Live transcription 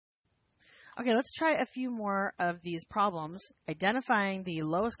Okay, let's try a few more of these problems, identifying the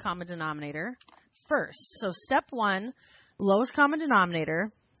lowest common denominator first. So step 1, lowest common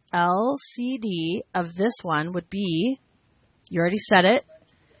denominator, LCD of this one would be, you already said it,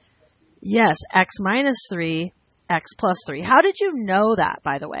 yes, x minus 3, x plus 3. How did you know that,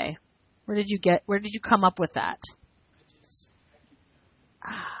 by the way? Where did you come up with that?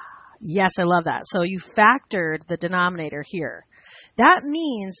 Yes, I love that. So you factored the denominator here. That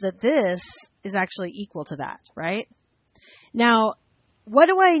means that this is actually equal to that, right? Now, what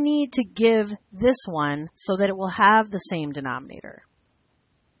do I need to give this one so that it will have the same denominator?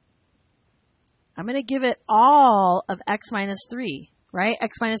 I'm going to give it all of x minus 3, right?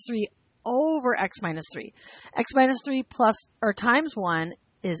 X minus 3 over x minus 3. X minus 3 plus or times 1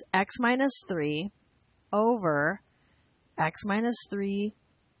 is x minus 3 over x minus 3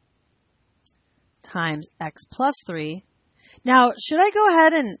 times x plus 3. Now, should I go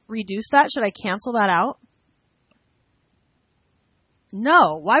ahead and reduce that? Should I cancel that out?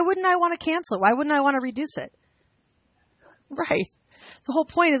 No. Why wouldn't I want to cancel it? Why wouldn't I want to reduce it? Right. The whole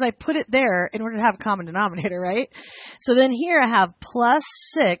point is I put it there in order to have a common denominator, right? So then here I have plus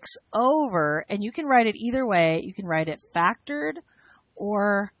 6 over, and you can write it either way. You can write it factored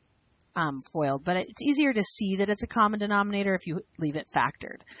or FOILed, but it's easier to see that it's a common denominator if you leave it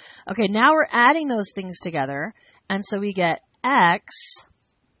factored. Okay, now we're adding those things together, and so we get x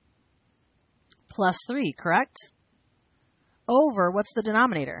plus 3, correct? Over, what's the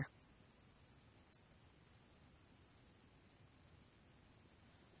denominator?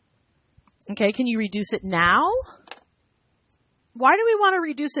 Okay, can you reduce it now? Why do we want to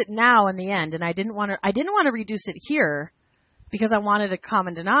reduce it now in the end? And I didn't want to reduce it here because I wanted a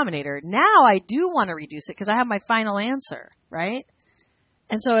common denominator. Now I do want to reduce it because I have my final answer, right?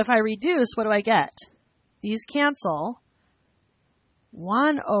 And so if I reduce, what do I get? These cancel.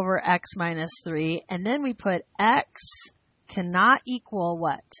 1 over x minus 3, and then we put x cannot equal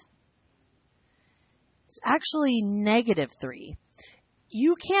what? It's actually negative 3.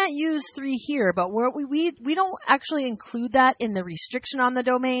 You can't use 3 here, but we don't actually include that in the restriction on the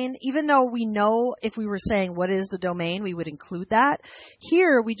domain, even though we know if we were saying what is the domain, we would include that.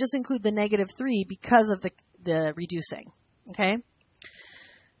 Here, we just include the negative 3 because of the reducing, okay?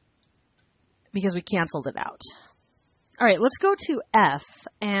 Because we canceled it out. All right, let's go to F,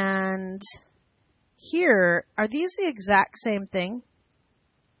 and here, are these the exact same thing?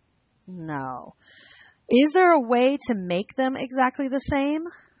 No. Is there a way to make them exactly the same?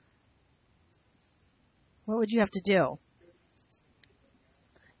 What would you have to do?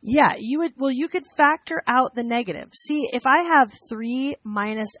 Yeah, you could factor out the negative. See, if I have 3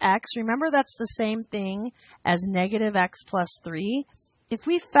 minus x, remember that's the same thing as negative x plus 3. If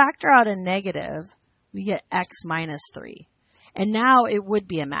we factor out a negative, we get x minus 3. And now it would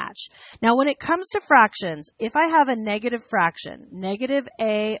be a match. Now, when it comes to fractions, if I have a negative fraction, negative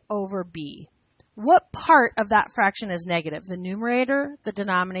a over b, what part of that fraction is negative? The numerator, the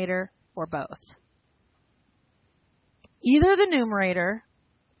denominator, or both? Either the numerator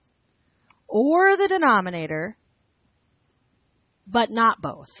or the denominator, but not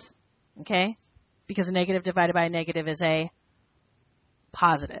both, okay? Because a negative divided by a negative is a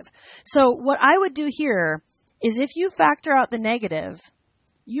positive. So what I would do here is if you factor out the negative,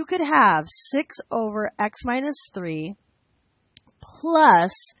 you could have 6 over x minus 3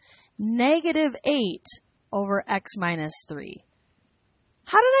 plus negative 8 over x minus 3.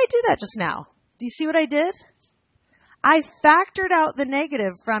 How did I do that just now? Do you see what I did? I factored out the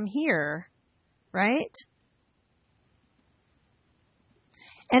negative from here, right?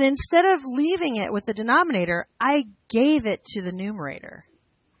 And instead of leaving it with the denominator, I gave it to the numerator.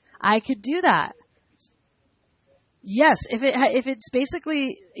 I could do that. Yes, if it's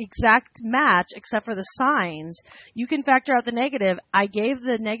basically exact match except for the signs, you can factor out the negative. I gave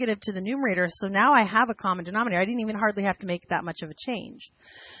the negative to the numerator, so now I have a common denominator. I didn't even hardly have to make that much of a change.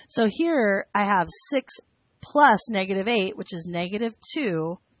 So here I have 6 plus negative 8, which is negative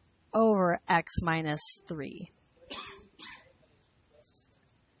 2 over x minus 3.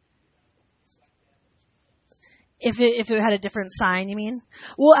 If it had a different sign, you mean?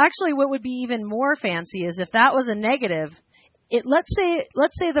 Well, actually, what would be even more fancy is if that was a negative, let's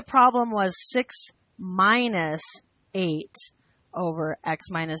say the problem was 6 minus 8 over x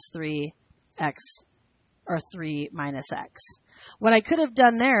minus 3, x, or 3 minus x. What I could have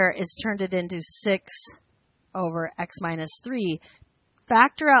done there is turned it into 6 over x minus 3.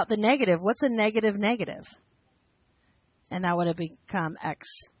 Factor out the negative. What's a negative negative? And that would have become x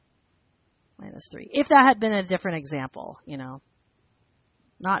minus 3. If that had been a different example,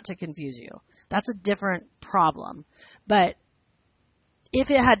 not to confuse you. That's a different problem. But if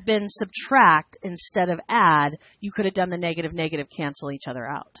it had been subtract instead of add, you could have done the negative, negative cancel each other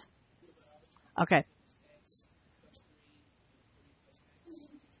out. Okay.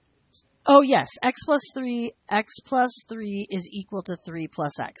 Oh, yes. X plus 3 is equal to 3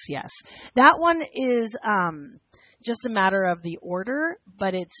 plus x. Yes. That one is just a matter of the order,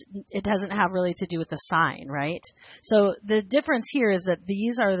 but it doesn't have really to do with the sign, right? So the difference here is that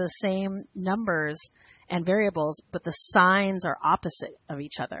these are the same numbers and variables, but the signs are opposite of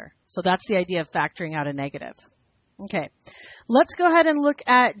each other. So that's the idea of factoring out a negative. Okay. Let's go ahead and look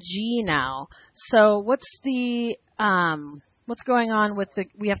at G now. So what's going on with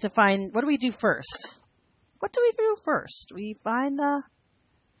we have to find, what do we do first? What do we do first? We find the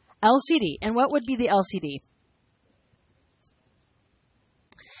LCD. And what would be the LCD?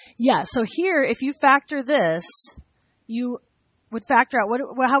 Yeah, so here, if you factor this, you would factor out,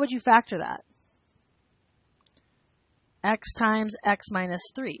 how would you factor that? X times x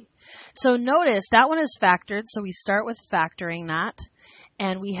minus 3. So notice that one is factored, so we start with factoring that.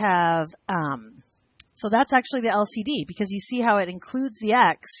 And we have, so that's actually the LCD, because you see how it includes the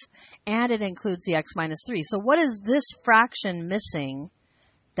x and it includes the x minus 3. So what is this fraction missing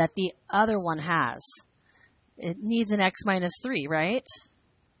that the other one has? It needs an x minus 3, right?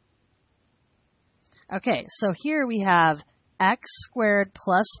 Okay, so here we have x squared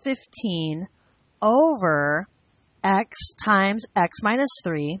plus 15 over x times x minus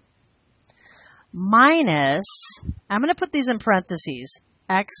 3 minus, I'm going to put these in parentheses,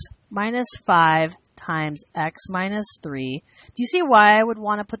 x minus 5 times x minus 3. Do you see why I would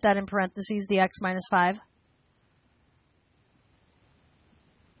want to put that in parentheses, the x minus 5?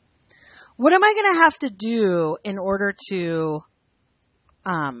 What am I going to have to do in order to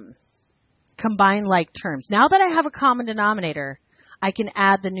combine like terms? Now that I have a common denominator, I can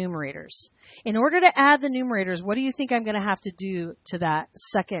add the numerators. In order to add the numerators, what do you think I'm going to have to do to that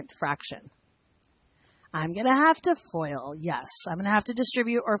second fraction? I'm going to have to FOIL. Yes, I'm going to have to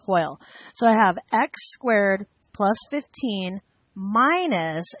distribute or FOIL. So I have x squared plus 15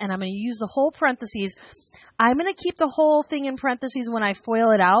 minus, and I'm going to use the whole parentheses. I'm going to keep the whole thing in parentheses when I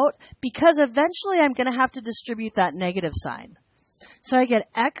FOIL it out, because eventually I'm going to have to distribute that negative sign. So I get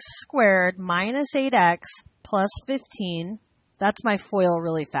x squared minus 8x plus 15. That's my FOIL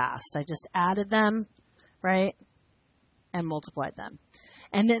really fast. I just added them, right, and multiplied them.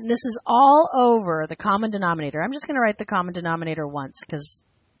 And then this is all over the common denominator. I'm just going to write the common denominator once because,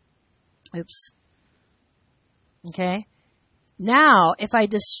 oops. Okay. Now, if I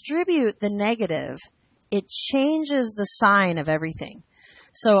distribute the negative, it changes the sign of everything.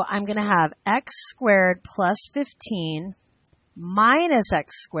 So I'm going to have x squared plus 15 minus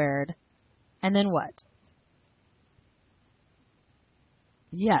x squared, and then what?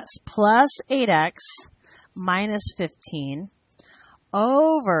 Yes, plus 8x minus 15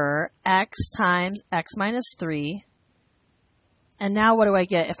 over x times x minus 3. And now what do I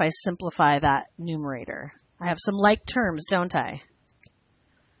get if I simplify that numerator? I have some like terms, don't I?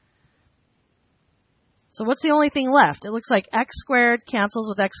 So what's the only thing left? It looks like x squared cancels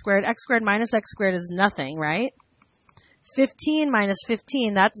with x squared. X squared minus x squared is nothing, right? 15 minus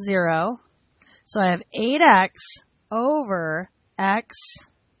 15, that's 0. So I have 8x over x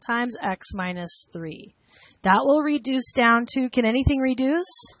times x minus 3. That will reduce down to, can anything reduce?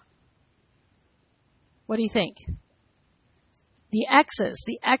 What do you think? The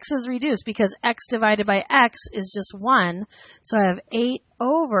x's reduce because x divided by x is just 1. So I have 8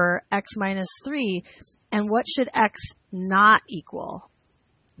 over x minus 3. And what should x not equal?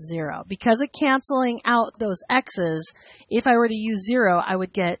 0. Because of canceling out those x's, if I were to use 0, I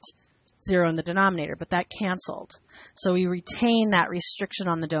would get 0 in the denominator, but that canceled. So we retain that restriction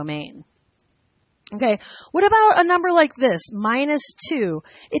on the domain. Okay, what about a number like this, minus 2?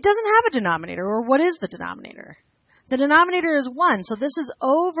 It doesn't have a denominator, or what is the denominator? The denominator is 1, so this is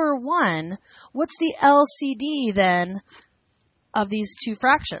over 1. What's the LCD then of these two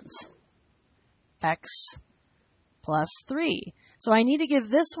fractions? X plus 3. So I need to give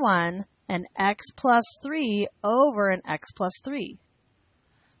this one an x plus 3 over an x plus 3.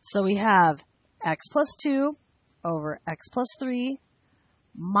 So we have x plus 2 over x plus 3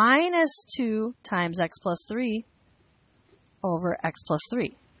 minus 2 times x plus 3 over x plus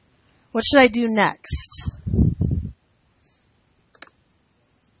 3. What should I do next?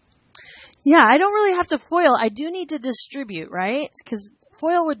 Yeah, I don't really have to FOIL. I do need to distribute, right? Because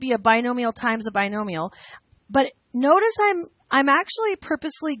FOIL would be a binomial times a binomial. But notice I'm actually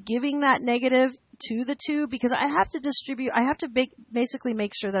purposely giving that negative to the 2 because I have to distribute. I have to basically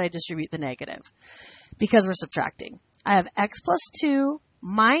make sure that I distribute the negative because we're subtracting. I have x plus 2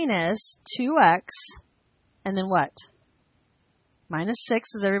 minus 2x, and then what? minus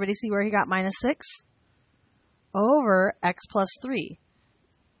 6. Does everybody see where he got minus 6? Over x plus 3.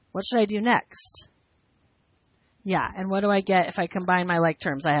 What should I do next? Yeah, and what do I get if I combine my like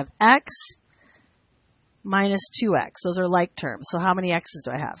terms? I have x minus 2x. Those are like terms. So how many x's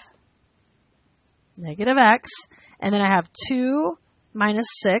do I have? Negative x. And then I have 2 minus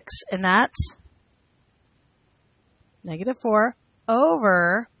 6, and that's negative 4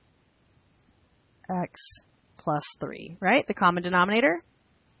 over x plus 3, right? The common denominator.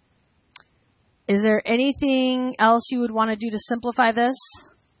 Is there anything else you would want to do to simplify this?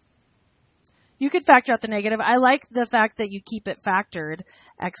 You could factor out the negative. I like the fact that you keep it factored,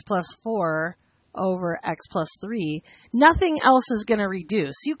 x plus 4 over x plus 3. Nothing else is going to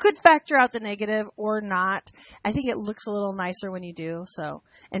reduce. You could factor out the negative or not. I think it looks a little nicer when you do. So,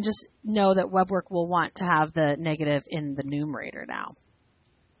 and just know that WebWork will want to have the negative in the numerator now.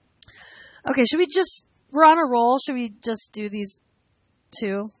 Okay, we're on a roll. Should we just do these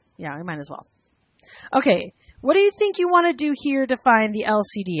two? Yeah, we might as well. Okay, what do you think you want to do here to find the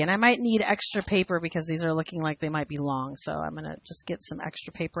LCD? And I might need extra paper because these are looking like they might be long. So I'm going to just get some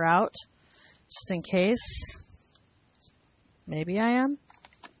extra paper out just in case. Maybe I am.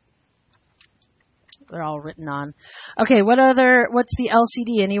 They're all written on. Okay, what's the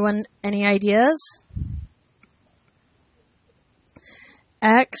LCD? Anyone, any ideas?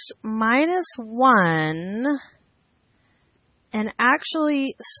 X minus 1 and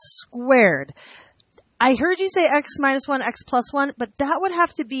actually squared. I heard you say x minus 1, x plus 1, but that would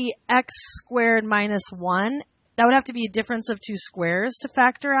have to be x squared minus 1. That would have to be a difference of two squares to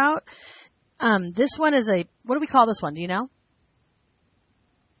factor out. This one is what do we call this one? Do you know?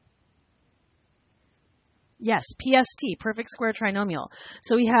 Yes, PST, perfect square trinomial.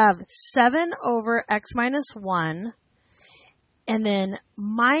 So we have 7 over x minus 1. And then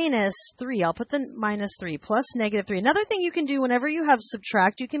minus 3, I'll put the minus 3, plus negative 3. Another thing you can do whenever you have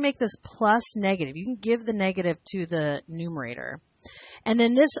subtract, you can make this plus negative. You can give the negative to the numerator. And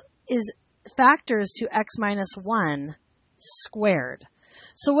then this is factors to x minus 1 squared.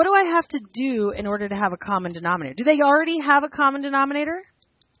 So what do I have to do in order to have a common denominator? Do they already have a common denominator?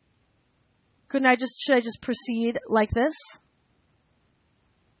 Should I just proceed like this?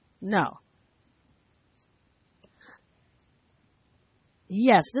 No.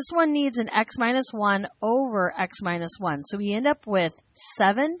 Yes, this one needs an x minus 1 over x minus 1. So we end up with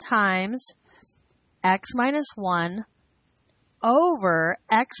 7 times x minus 1 over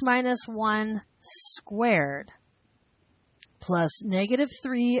x minus 1 squared plus negative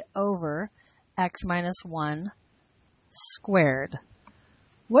 3 over x minus 1 squared.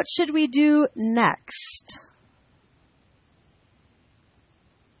 What should we do next?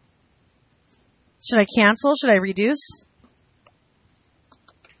 Should I cancel? Should I reduce?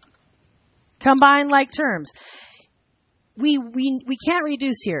 Combine like terms. We can't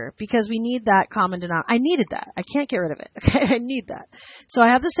reduce here because we need that common denominator. I needed that. I can't get rid of it. Okay, I need that. So I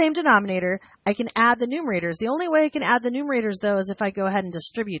have the same denominator. I can add the numerators. The only way I can add the numerators, though, is if I go ahead and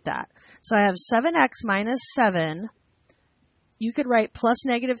distribute that. So I have 7x minus 7. You could write plus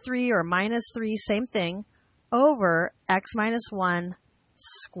negative 3 or minus 3, same thing, over x minus 1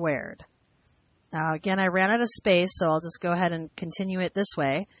 squared. Now, again, I ran out of space, so I'll just go ahead and continue it this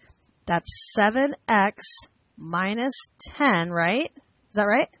way. That's 7x minus 10, right? Is that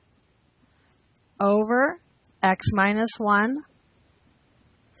right? Over x minus 1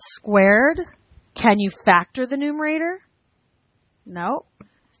 squared. Can you factor the numerator? No.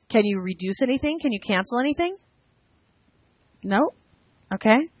 Can you reduce anything? Can you cancel anything? No. Okay.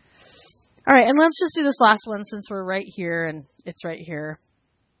 All right, and let's just do this last one since we're right here and it's right here.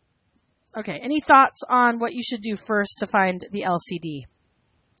 Okay, any thoughts on what you should do first to find the LCD?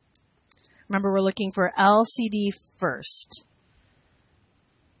 Remember, we're looking for LCD first.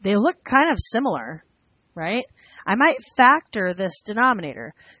 They look kind of similar, right? I might factor this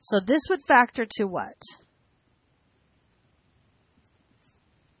denominator. So this would factor to what?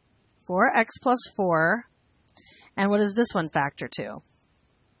 4x plus 4. And what does this one factor to?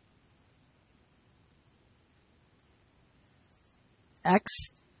 X.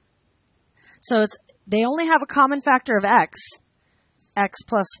 So they only have a common factor of x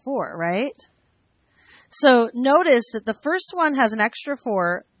plus 4, right? So notice that the first one has an extra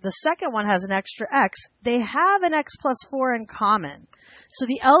 4, the second one has an extra x. They have an x plus 4 in common. So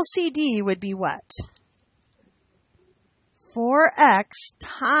the LCD would be what? 4x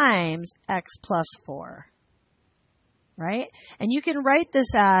times x plus 4, right? And you can write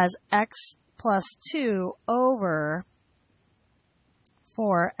this as x plus 2 over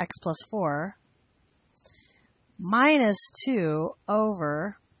 4x plus 4 minus 2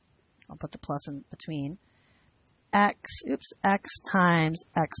 over, I'll put the plus in between, x times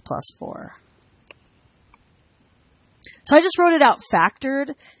x plus 4. So I just wrote it out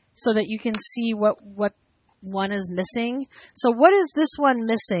factored so that you can see what one is missing. So what is this one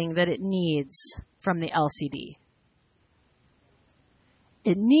missing that it needs from the LCD?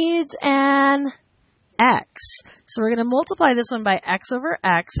 It needs an x. So we're going to multiply this one by x over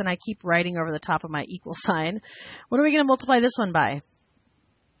x, and I keep writing over the top of my equal sign. What are we going to multiply this one by?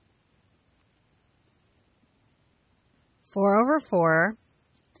 4 over 4.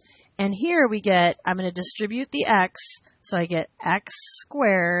 And here we get, I'm going to distribute the x, so I get x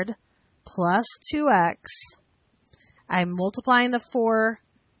squared plus 2x. I'm multiplying the 4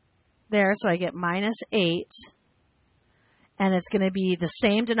 there, so I get minus 8. And it's going to be the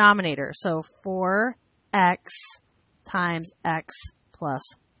same denominator, so 4x times x plus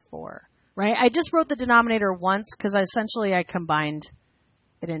 4. Right? I just wrote the denominator once because essentially I combined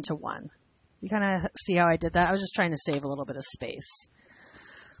it into 1. You kind of see how I did that? I was just trying to save a little bit of space.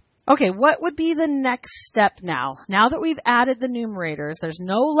 Okay, what would be the next step now? Now that we've added the numerators, there's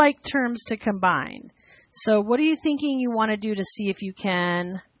no like terms to combine. So what are you thinking you want to do to see if you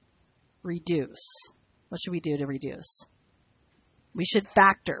can reduce? What should we do to reduce? We should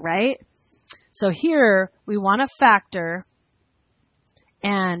factor, right? So here we want to factor,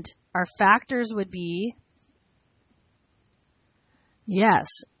 and our factors would be, yes,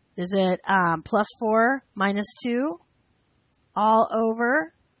 is it plus 4 minus 2 all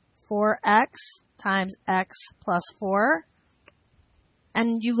over 4x times x plus 4.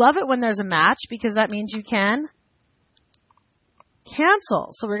 And you love it when there's a match because that means you can cancel.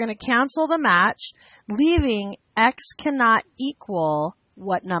 So we're going to cancel the match, leaving x cannot equal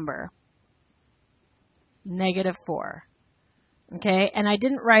what number? Negative 4. Okay, and I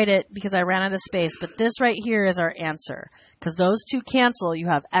didn't write it because I ran out of space, but this right here is our answer. Because those two cancel, you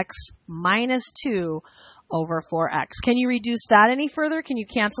have x minus 2 over 4x. Can you reduce that any further? Can you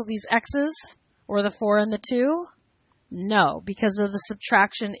cancel these x's or the 4 and the 2? No, because of the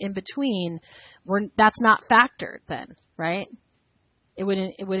subtraction in between, that's not factored then, right? It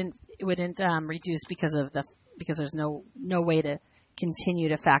wouldn't reduce because there's no way to continue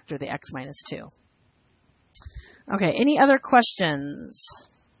to factor the x minus 2. Okay, any other questions?